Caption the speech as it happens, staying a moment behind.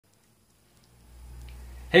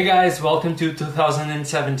Hey guys, welcome to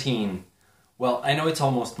 2017. Well, I know it's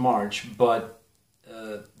almost March, but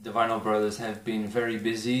the Vinyl Brothers have been very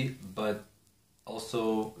busy, but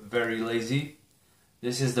also very lazy.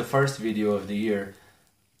 This is the first video of the year.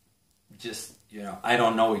 Just, I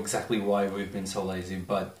don't know exactly why we've been so lazy,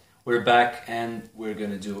 but we're back and we're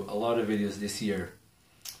gonna do a lot of videos this year.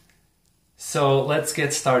 So let's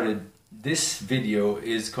get started. This video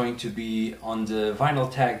is going to be on the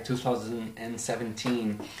Vinyl Tag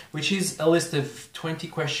 2017, which is a list of 20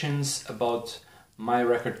 questions about my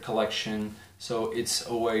record collection. So it's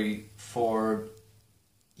a way for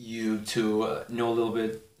you to know a little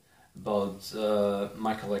bit about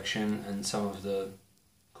my collection and some of the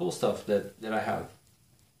cool stuff that I have.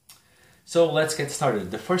 So let's get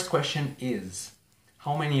started. The first question is,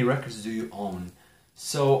 how many records do you own?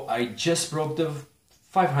 So I just broke the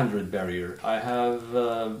 500 barrier. I have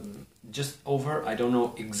just over, I don't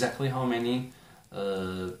know exactly how many.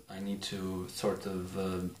 I need to sort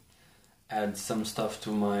of add some stuff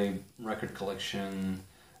to my record collection.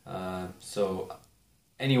 So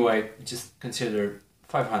anyway, just consider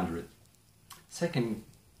 500. Second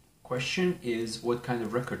question is, what kind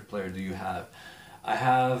of record player do you have? I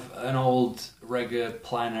have an old Reggae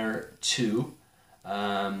Planner 2.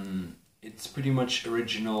 It's pretty much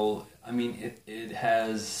original. I mean, it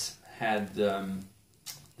has had the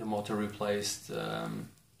motor replaced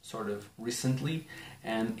sort of recently,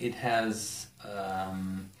 and it has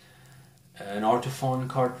an orthophone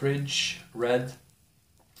cartridge, red,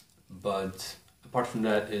 but apart from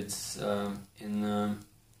that, it's in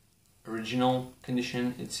original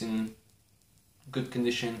condition. It's in good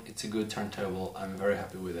condition. It's a good turntable. I'm very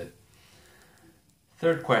happy with it.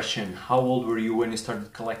 Third question, how old were you when you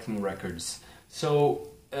started collecting records? So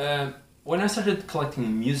when I started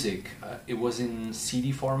collecting music, it was in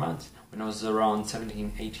CD format when I was around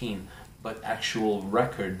 17, 18, but actual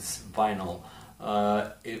records, vinyl,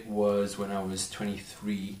 it was when I was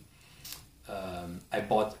 23. I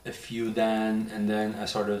bought a few then, and then I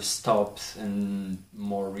sort of stopped, and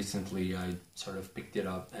more recently I sort of picked it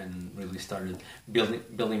up and really started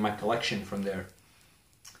building my collection from there.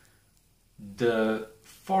 The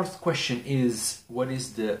fourth question is, what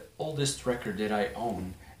is the oldest record that I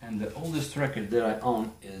own? And the oldest record that I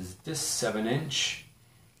own is this 7-inch.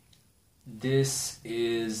 This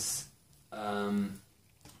is,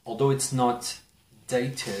 although it's not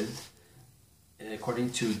dated, according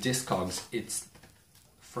to Discogs, it's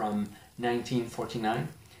from 1949.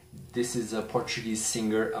 This is a Portuguese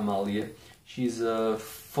singer, Amália. She's a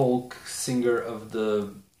folk singer of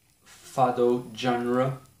the fado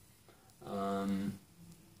genre.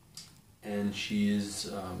 And she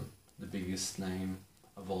is the biggest name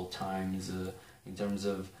of all times in terms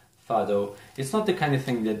of fado. It's not the kind of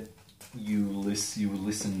thing that you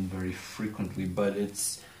listen very frequently, but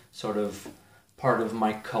it's sort of part of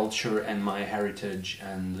my culture and my heritage,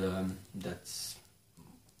 and that's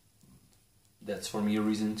for me a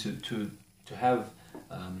reason to have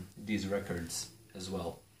these records as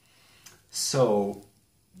well. So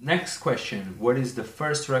next question, what is the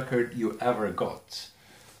first record you ever got?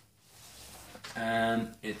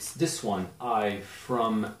 And it's this one, I,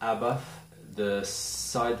 from baaack, the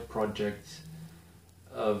side project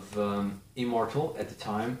of Immortal at the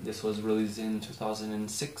time. This was released in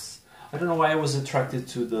 2006. I don't know why I was attracted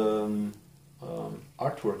to the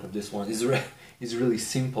artwork of this one. It's really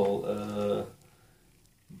simple,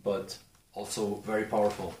 but also very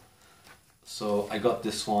powerful. So I got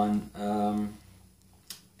this one,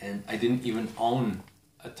 and I didn't even own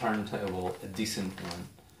a turntable, a decent one.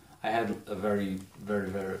 I had a very, very,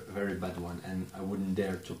 very, very bad one, and I wouldn't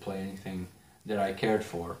dare to play anything that I cared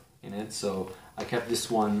for in it. So I kept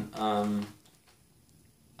this one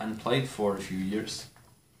unplayed for a few years.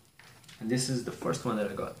 And this is the first one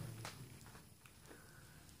that I got.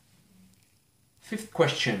 Fifth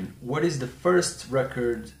question, what is the first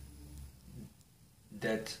record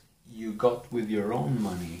that you got with your own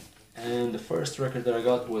money? And the first record that I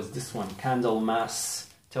got was this one, Candlemass,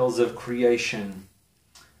 Tales of Creation.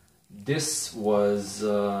 This was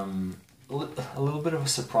a little bit of a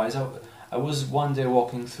surprise. I was one day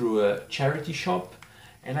walking through a charity shop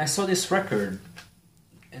and I saw this record,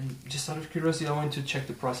 and just out of curiosity I went to check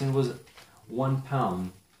the price, and it was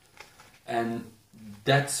 £1. And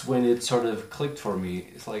that's when it sort of clicked for me.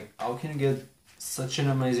 It's like, how can you get such an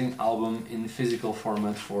amazing album in physical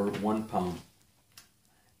format for £1?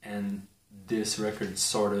 And this record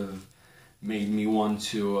sort of made me want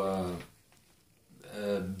to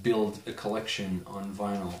build a collection on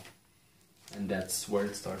vinyl, and that's where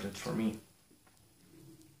it started for me.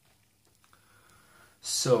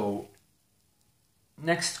 So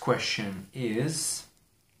next question is,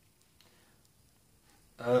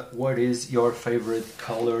 what is your favorite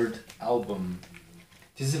colored album?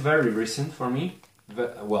 This is very recent for me.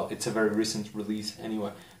 Well, it's a very recent release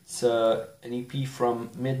anyway. It's an EP from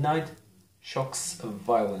Midnight, Shocks of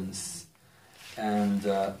Violence. And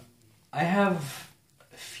I have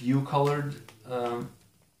a few colored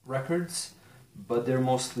records, but they're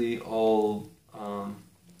mostly all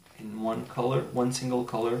in one color, one single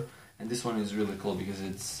color. And this one is really cool because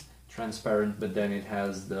it's transparent, but then it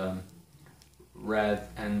has the red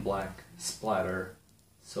and black splatter,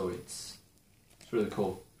 so it's really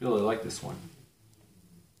cool. Really like this one.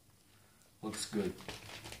 Looks good.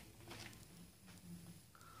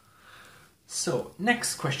 So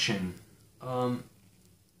next question.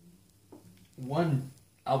 One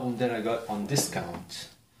album that I got on discount.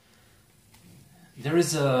 There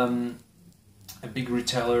is a big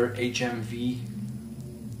retailer, HMV,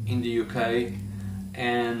 in the UK,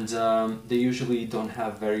 and they usually don't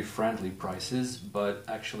have very friendly prices, but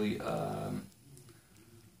actually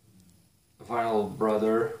Vinyl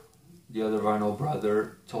Brother, the other Vinyl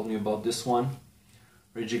Brother, told me about this one.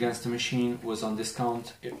 Rage Against the Machine was on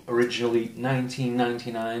discount, originally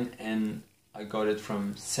 $19.99, and I got it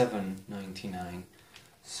from $7.99,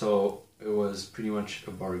 so it was pretty much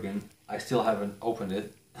a bargain. I still haven't opened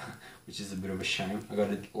it, which is a bit of a shame. I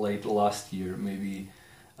got it late last year, maybe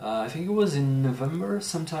I think it was in November,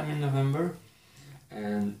 sometime in November,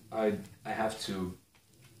 and I have to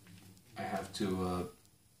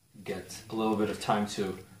get a little bit of time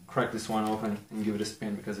to crack this one open and give it a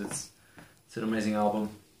spin because it's an amazing album.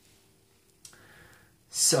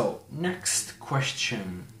 So next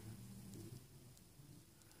question.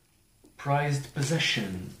 Prized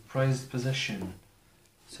possession.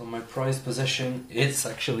 So my prized possession, it's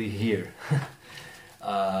actually here.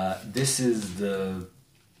 This is the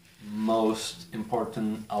most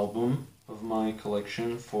important album of my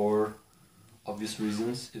collection for obvious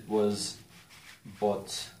reasons. It was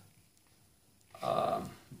bought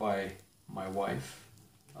by my wife,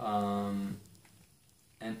 and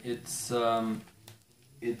it's an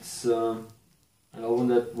album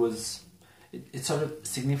that was it sort of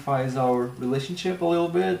signifies our relationship a little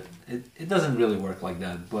bit. It doesn't really work like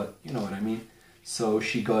that, but you know what I mean. So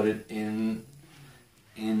she got it in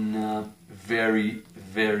very,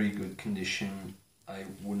 very good condition. I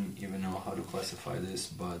wouldn't even know how to classify this,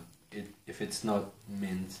 but if it's not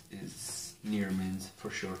mint, it's near mint for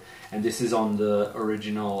sure. And this is on the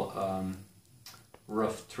original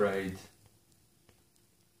Rough Trade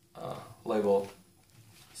label.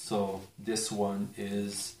 So this one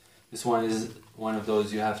is one of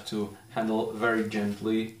those you have to handle very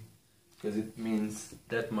gently because it means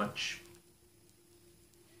that much.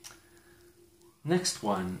 Next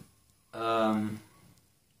one, a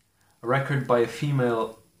record by a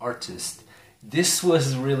female artist. This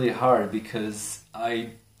was really hard because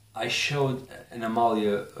I showed an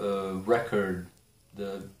Amalia record,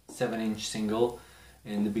 the 7-inch single,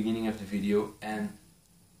 in the beginning of the video, and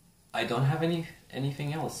I don't have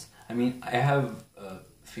anything else. I mean, I have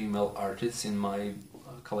female artists in my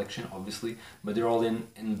collection, obviously, but they're all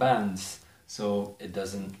in bands, so it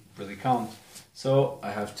doesn't really count. So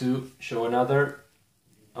I have to show another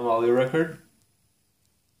Amalia record.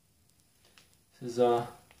 This is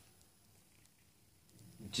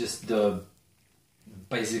just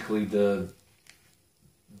basically the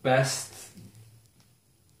best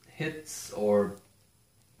hits, or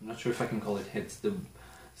I'm not sure if I can call it hits,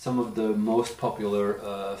 some of the most popular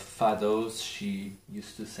fados she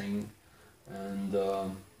used to sing, and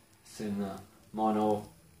it's in mono.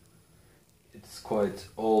 It's quite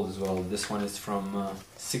old as well. This one is from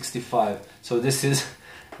 65. So this is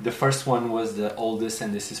the first one was the oldest,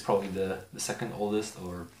 and this is probably the second oldest,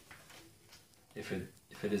 or if it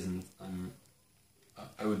isn't,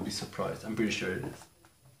 I would be surprised. I'm pretty sure it is.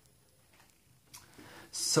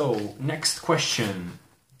 So next question,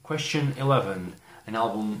 question 11. An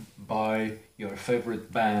album by your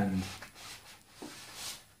favorite band.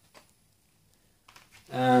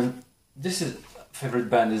 And this is favorite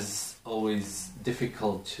band is always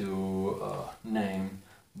difficult to name,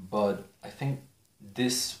 but I think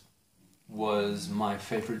this was my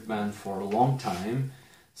favorite band for a long time,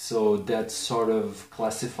 so that sort of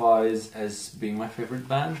classifies as being my favorite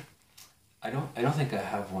band. I don't think I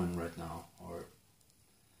have one right now, or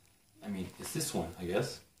I mean, it's this one, I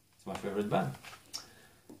guess. It's my favorite band.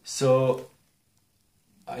 So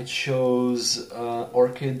I chose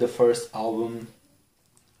Orchid, the first album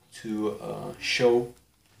to show.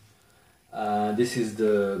 This is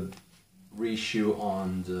the reissue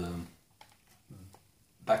on the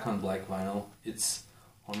back on black vinyl. It's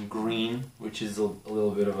on green, which is a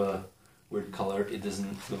little bit of a weird color. It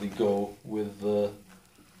doesn't really go with the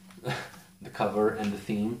the cover and the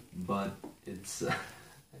theme, but it's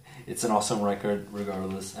it's an awesome record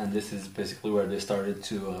regardless. And this is basically where they started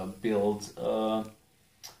to build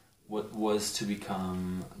what was to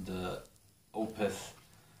become the Opeth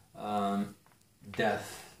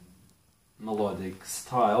death melodic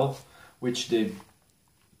style, which they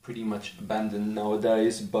pretty much abandoned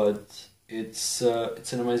nowadays. But it's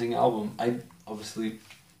an amazing album. I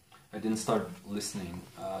didn't start listening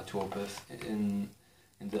to Opeth in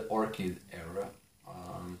the Orchid era,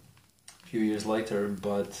 a few years later,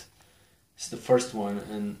 but it's the first one,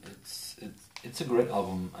 and it's a great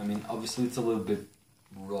album. I mean, obviously it's a little bit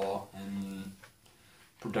raw, and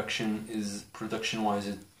production wise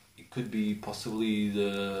it could be possibly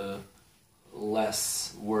the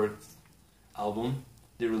less worked album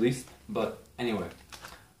they released, but anyway,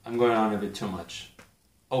 I'm going on a bit too much.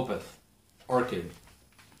 Opeth, Orchid.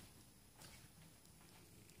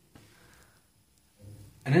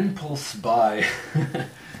 An impulse buy.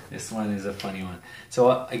 This one is a funny one.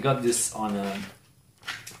 So I got this on a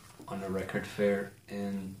record fair,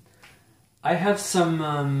 and I have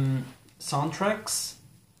some soundtracks,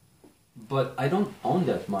 but I don't own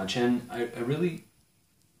that much, and I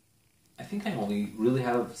think I only really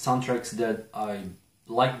have soundtracks that I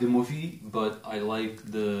like the movie, but I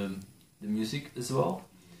like the music as well.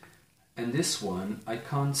 And this one, I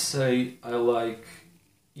can't say I like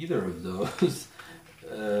either of those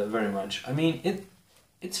very much. I mean,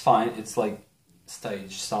 it's fine. It's like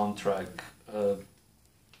stage soundtrack,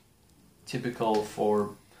 typical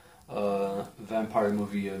for a vampire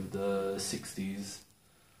movie of the 60s.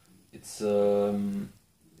 It's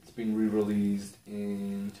been re-released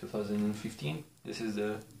in 2015. This is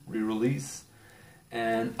the re-release,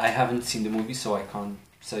 and I haven't seen the movie, so I can't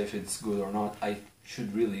say if it's good or not. I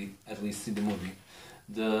should really at least see the movie.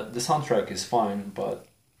 The soundtrack is fine, but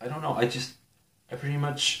I don't know. I pretty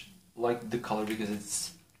much like the color because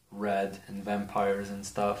it's red and vampires and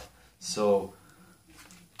stuff. So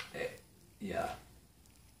yeah,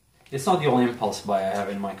 it's not the only impulse buy I have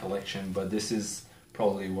in my collection, but this is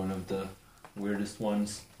probably one of the weirdest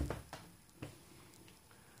ones.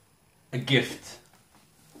 A gift.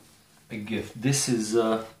 This is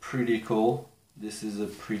pretty cool. This is a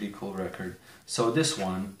pretty cool record. So this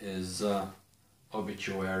one is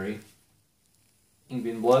Obituary. Ink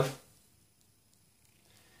in Blood.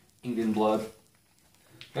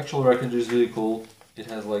 The actual record is really cool. It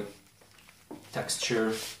has like texture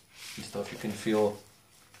and stuff. You can feel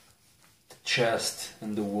the chest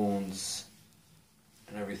and the wounds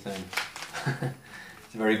and everything.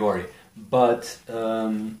 It's very gory, but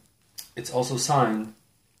it's also signed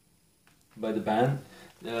by the band.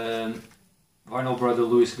 Vinyl brother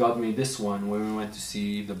Louis got me this one when we went to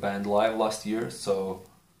see the band live last year, so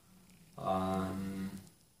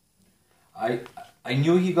I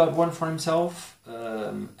knew he got one for himself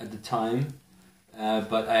at the time,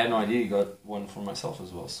 but I had no idea he got one for myself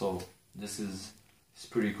as well. So it's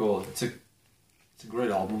pretty cool. It's a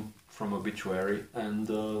great album from Obituary, and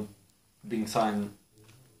being signed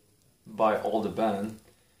by all the band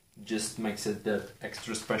just makes it that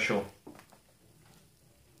extra special.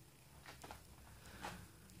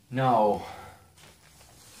 Now,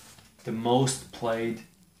 the most played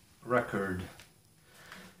record.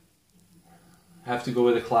 I have to go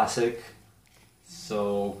with a classic.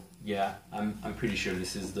 So yeah, I'm pretty sure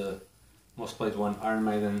this is the most played one. Iron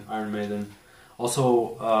Maiden.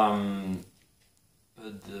 Also,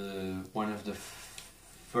 the one of the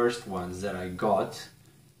first ones that I got.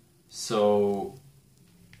 So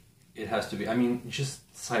it has to be. I mean, just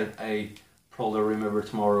cite I probably remember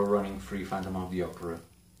Tomorrow, Running Free, Phantom of the Opera.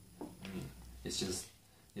 I mean, it's just,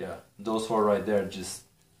 yeah, those four right there, just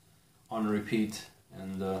on repeat,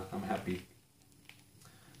 and I'm happy.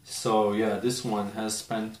 So yeah, this one has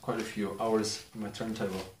spent quite a few hours in my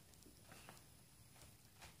turntable.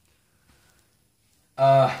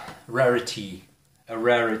 Rarity. A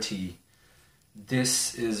rarity.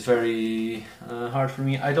 This is very hard for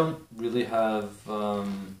me. I don't really have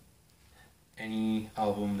any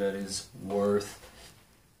album that is worth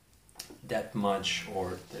that much,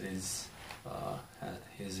 or that is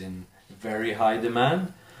in very high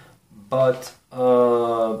demand. But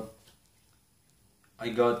I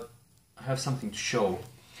have something to show.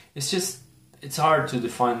 It's hard to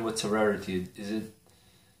define what's a rarity.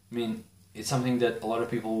 It's something that a lot of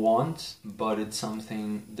people want, but it's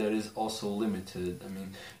something that is also limited. I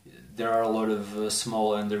mean, there are a lot of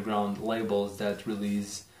small underground labels that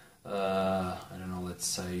release, I don't know, let's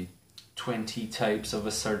say 20 tapes of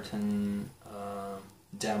a certain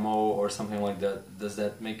demo or something like that. Does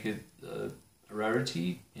that make it a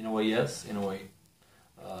rarity? In a way, yes. In a way,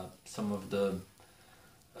 some of the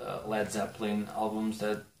Led Zeppelin albums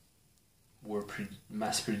that were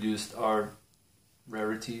mass-produced are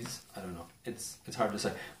rarities. I don't know. It's hard to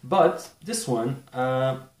say. But this one,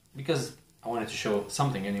 because I wanted to show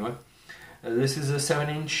something anyway. This is a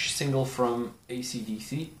 7-inch single from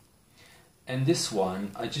AC/DC, and this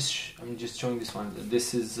one I'm just showing this one.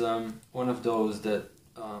 This is one of those that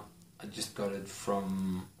I just got it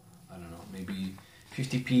from, I don't know, maybe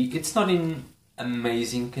 50p. It's not in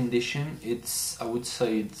amazing condition. I would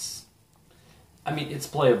say it's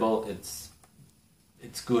playable.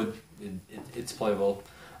 It's good. It's playable.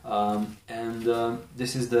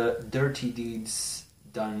 This is the Dirty Deeds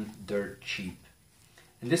Done Dirt Cheap.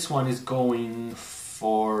 And this one is going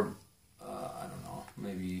for, I don't know,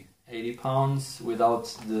 maybe £80 without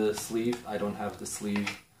the sleeve. I don't have the sleeve,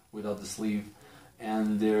 without the sleeve.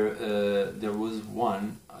 And there was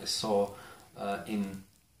one I saw in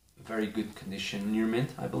very good condition, near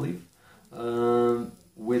mint, I believe,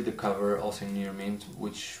 with the cover also near mint,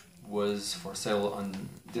 which was for sale on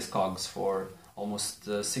Discogs for almost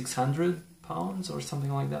 £600 or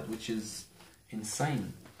something like that, which is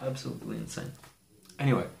insane, absolutely insane.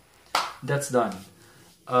 Anyway, that's done.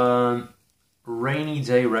 Rainy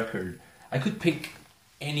Day record. I could pick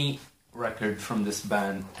any record from this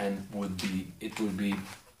band and it would be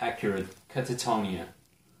accurate. Catatonia,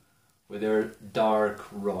 with their dark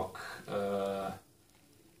rock,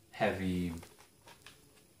 heavy,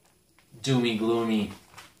 doomy gloomy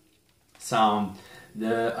sound.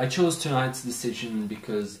 I chose tonight's decision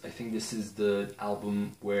because I think this is the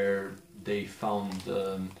album where they found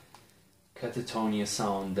Catatonia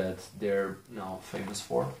sound that they're now famous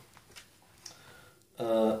for.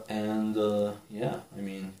 Yeah, I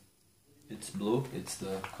mean, it's blue. It's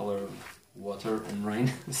the color of water and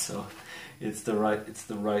rain, so it's the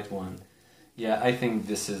right one. Yeah, I think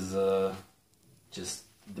this is just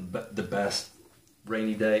the best.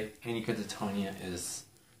 Rainy Day. Any Catatonia is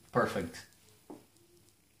perfect.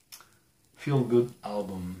 Feel good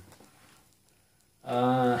album.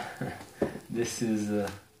 This is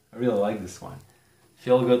I really like this one.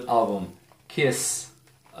 Feel good album. Kiss.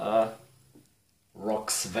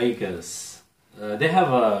 Rocks Vegas. They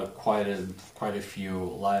have quite a few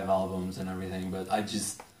live albums and everything, but I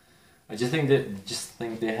just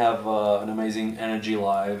think they have an amazing energy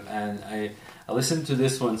live, and I listened to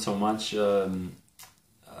this one so much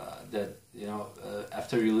that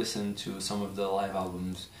after you listen to some of the live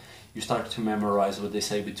albums, you start to memorize what they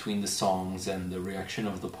say between the songs and the reaction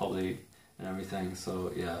of the public and everything.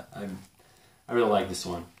 So yeah, I really like this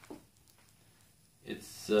one.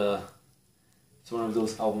 It's one of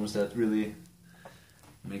those albums that really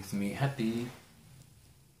makes me happy.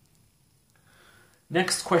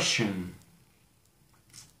 Next question.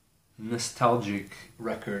 Nostalgic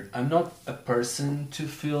record. I'm not a person to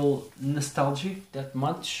feel nostalgic that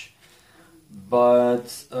much,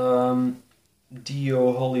 but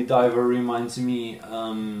Dio Holy Diver reminds me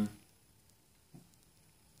of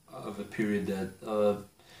a period that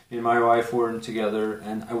me and my wife weren't together,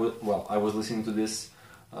 and I was listening to this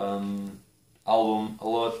album a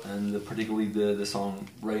lot, and particularly the song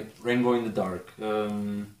Rainbow in the Dark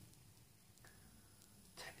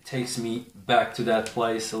takes me back to that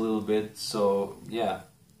place a little bit. So yeah,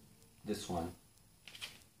 this one.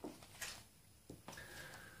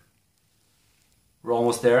 We're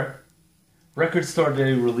almost there. Record store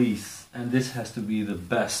day release, and this has to be the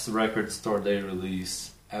best record store day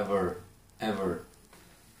release ever.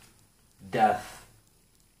 Death,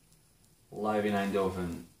 live in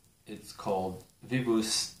Eindhoven. It's called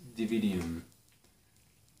Vivus Dividium.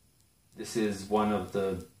 This is one of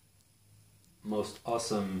the most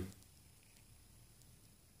awesome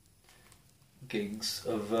gigs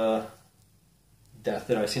of Death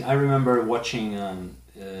that I've seen. I remember watching on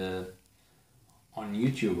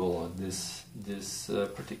YouTube a lot this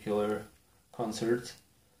particular concert,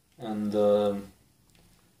 and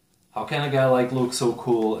how can a guy look so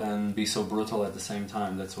cool and be so brutal at the same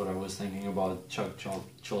time? That's what I was thinking about Chuck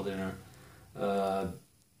Schuldiner.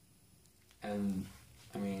 And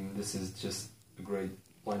I mean, this is just a great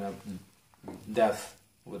lineup. Death,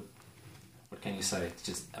 what can you say? It's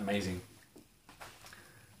just amazing.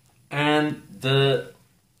 And the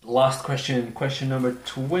last question number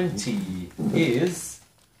 20 is: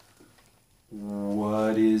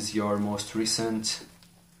 what is your most recent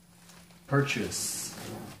purchase?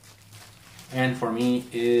 And for me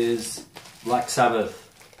is Black Sabbath,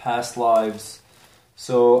 Past Lives.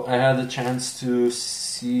 So I had the chance to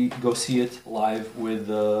go see it live with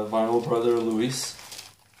Vinyl Brother Luis,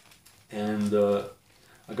 and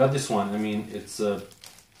I got this one. I mean, it's a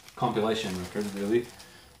compilation record, really,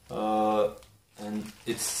 and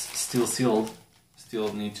it's still sealed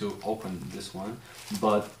still need to open this one,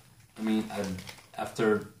 but I mean,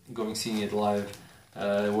 after seeing it live,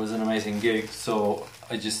 it was an amazing gig. So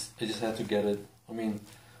I just had to get it. I mean,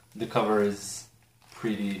 the cover is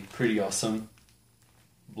pretty awesome.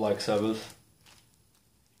 Black Sabbath,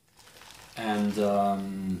 and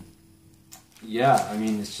yeah, I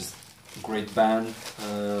mean, it's just a great band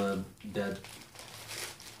that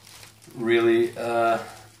really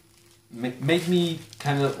made me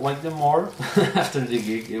kind of like them more after the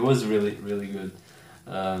gig. It was really good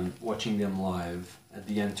watching them live at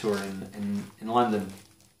the end tour in London.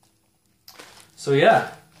 So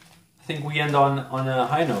yeah, I think we end on a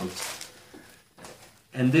high note.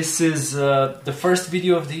 And this is the first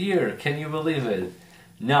video of the year. Can you believe it?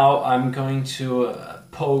 Now I'm going to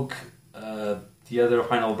poke the other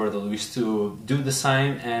vinyl brother Luis to do the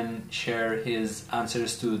same and share his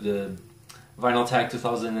answers to the Vinyl Tag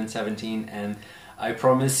 2017. And I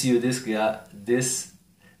promise you, this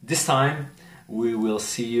time we will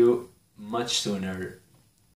see you much sooner.